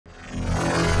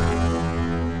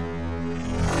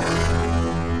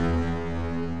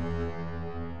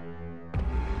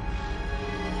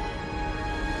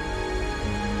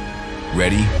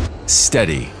Ready,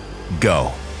 steady,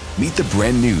 go. Meet the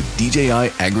brand new DJI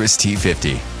Agras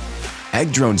T50.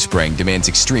 Ag drone spraying demands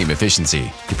extreme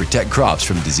efficiency to protect crops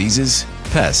from diseases,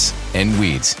 pests, and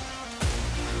weeds.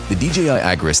 The DJI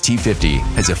Agras T50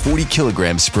 has a 40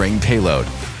 kilogram spraying payload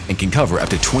and can cover up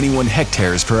to 21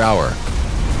 hectares per hour.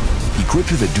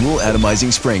 Equipped with a Dual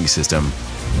Atomizing Spraying System,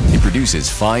 it produces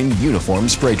fine, uniform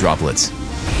spray droplets.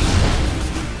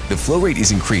 The flow rate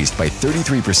is increased by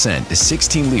 33% to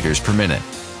 16 liters per minute.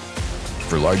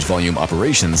 For large volume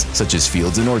operations such as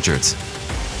fields and orchards.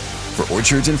 For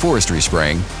orchards and forestry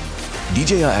spraying,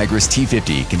 DJI Agras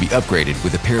T50 can be upgraded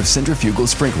with a pair of centrifugal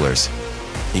sprinklers,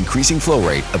 increasing flow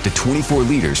rate up to 24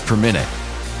 liters per minute,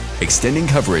 extending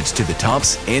coverage to the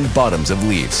tops and bottoms of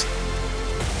leaves.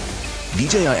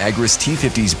 DJI Agras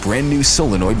T50's brand new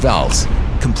solenoid valves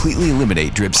completely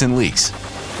eliminate drips and leaks.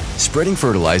 Spreading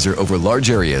fertilizer over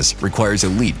large areas requires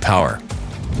elite power.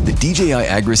 The DJI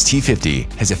Agras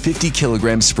T50 has a 50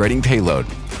 kilogram spreading payload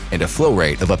and a flow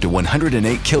rate of up to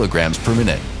 108 kilograms per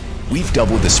minute. We've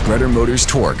doubled the spreader motor's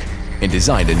torque and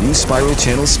designed a new spiral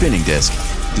channel spinning disc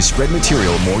to spread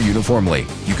material more uniformly.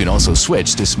 You can also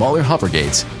switch to smaller hopper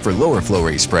gates for lower flow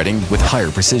rate spreading with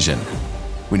higher precision.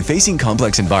 When facing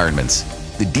complex environments,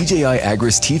 the DJI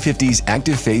Agras T50's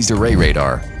active phased array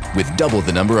radar, with double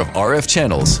the number of RF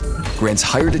channels, grants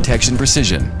higher detection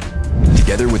precision.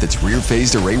 Together with its rear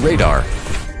phased array radar,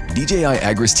 DJI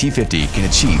Agras T50 can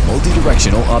achieve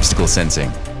multi-directional obstacle sensing.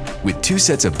 With 2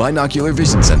 sets of binocular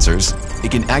vision sensors,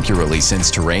 it can accurately sense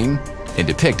terrain and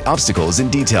depict obstacles in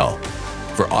detail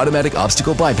for automatic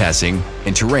obstacle bypassing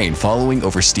and terrain following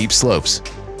over steep slopes.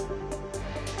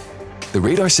 The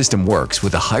radar system works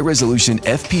with a high-resolution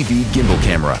FPV gimbal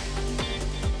camera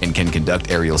and can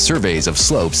conduct aerial surveys of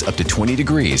slopes up to 20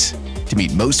 degrees to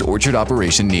meet most orchard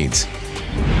operation needs.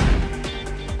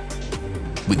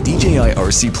 With DJI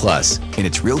RC Plus and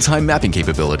its real-time mapping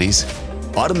capabilities,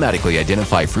 automatically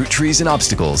identify fruit trees and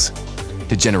obstacles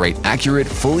to generate accurate,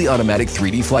 fully automatic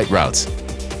 3D flight routes.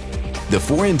 The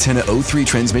 4-antenna O3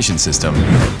 transmission system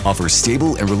offers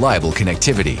stable and reliable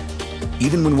connectivity,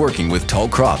 even when working with tall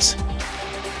crops.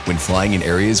 When flying in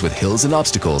areas with hills and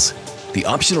obstacles, the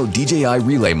optional DJI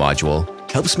Relay module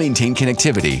helps maintain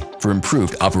connectivity for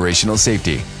improved operational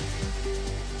safety.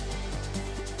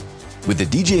 With the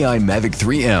DJI Mavic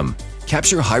 3M,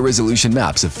 capture high-resolution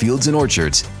maps of fields and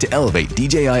orchards to elevate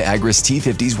DJI Agras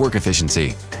T50's work efficiency.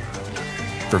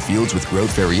 For fields with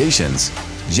growth variations,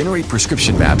 generate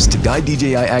prescription maps to guide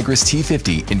DJI Agras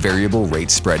T50 in variable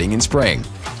rate spreading and spraying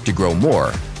to grow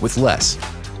more with less.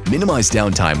 Minimize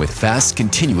downtime with fast,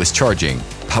 continuous charging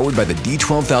powered by the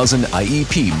D12000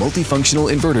 IEP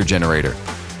multifunctional inverter generator.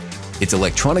 Its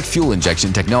electronic fuel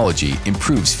injection technology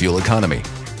improves fuel economy.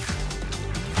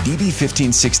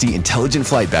 DB1560 intelligent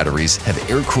flight batteries have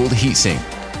air-cooled heatsink,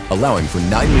 allowing for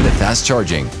 9-minute fast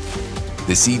charging.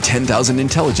 The C10000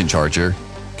 intelligent charger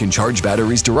can charge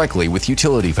batteries directly with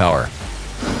utility power.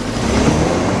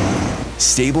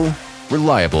 Stable,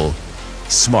 reliable,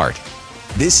 smart.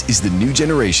 This is the new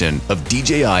generation of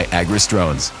DJI Agras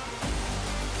drones.